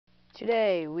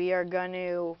Today we are going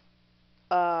to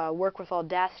work with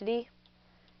Audacity,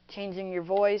 changing your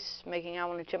voice, making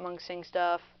Alvin and Chipmunks sing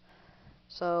stuff.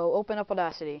 So open up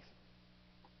Audacity,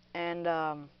 and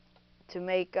to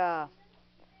make Alvin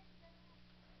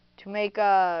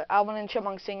and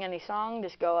Chipmunks sing any song,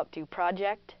 just go up to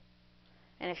Project,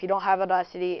 and if you don't have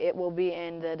Audacity, it will be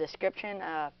in the description.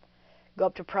 Go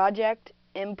up to Project,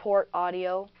 Import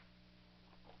Audio,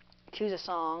 choose a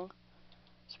song,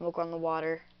 Smoke on the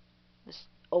Water. Just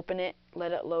open it,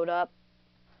 let it load up.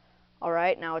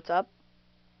 Alright, now it's up.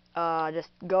 Just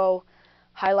go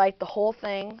highlight the whole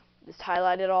thing, just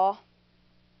highlight it all,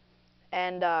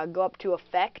 and go up to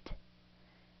Effect.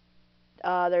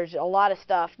 There's a lot of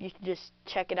stuff, you should just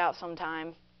check it out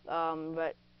sometime,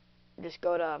 but just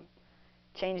go to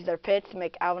change their pitch,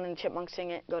 make Alvin and Chipmunks sing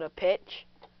it, go to Pitch,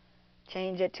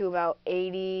 change it to about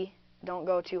 80, don't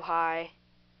go too high.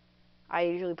 I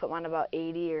usually put mine about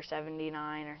 80 or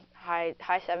 79 or high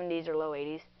 70s or low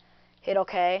 80s. Hit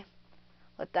OK.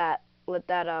 Let that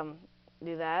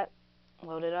do that.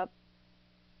 Load it up.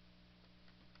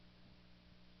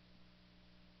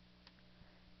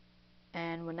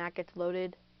 And when that gets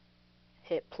loaded,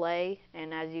 hit play,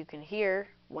 and as you can hear,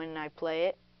 when I play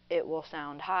it, it will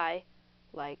sound high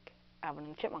like Alvin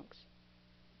and Chipmunks.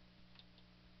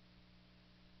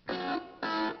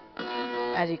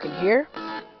 As you can hear,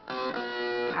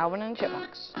 Alvin and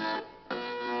Chipmunks.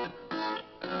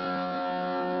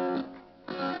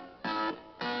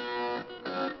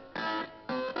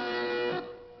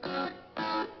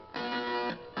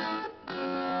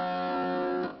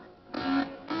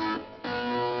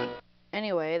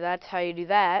 Anyway, that's how you do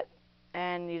that,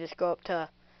 and you just go up to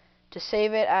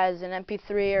save it as an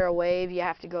MP3 or a WAV. You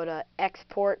have to go to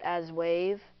Export as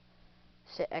WAV.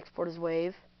 Say Export as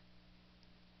WAV,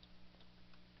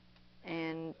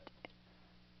 and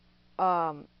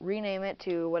rename it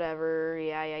to whatever.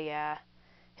 Yeah.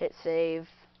 Hit save.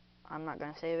 I'm not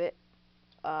gonna save it.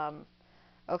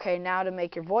 Okay, now to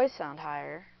make your voice sound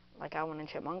higher, like Alvin and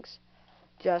Chipmunks,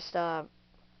 just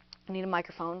need a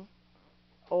microphone,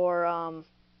 or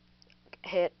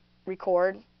hit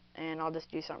record, and I'll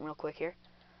just do something real quick here.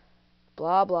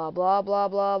 Blah blah blah blah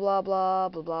blah blah blah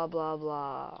blah blah blah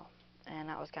blah. And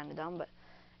that was kind of dumb, but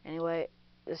anyway,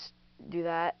 just do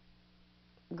that.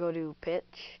 Go to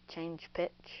pitch, change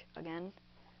pitch again,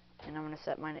 and I'm gonna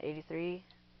set mine to 83.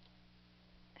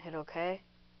 Hit OK.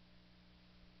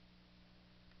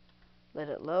 Let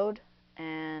it load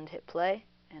and hit play,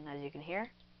 and as you can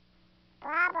hear,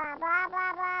 Blah blah blah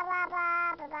blah blah blah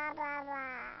blah blah blah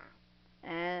blah.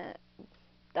 and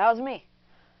that was me.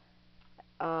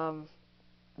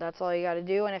 That's all you got to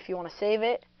do, and if you want to save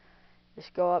it,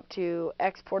 just go up to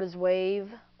Export as WAV,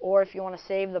 or if you want to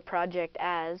save the project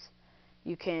as,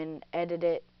 you can edit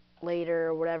it later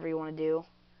or whatever you want to do,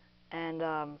 and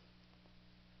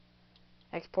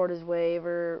export as WAV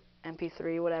or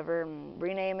MP3, whatever, and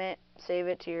rename it, save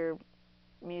it to your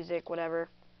music, whatever,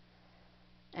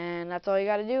 and that's all you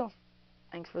got to do.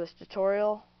 Thanks for this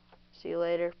tutorial. See you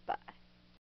later. Bye.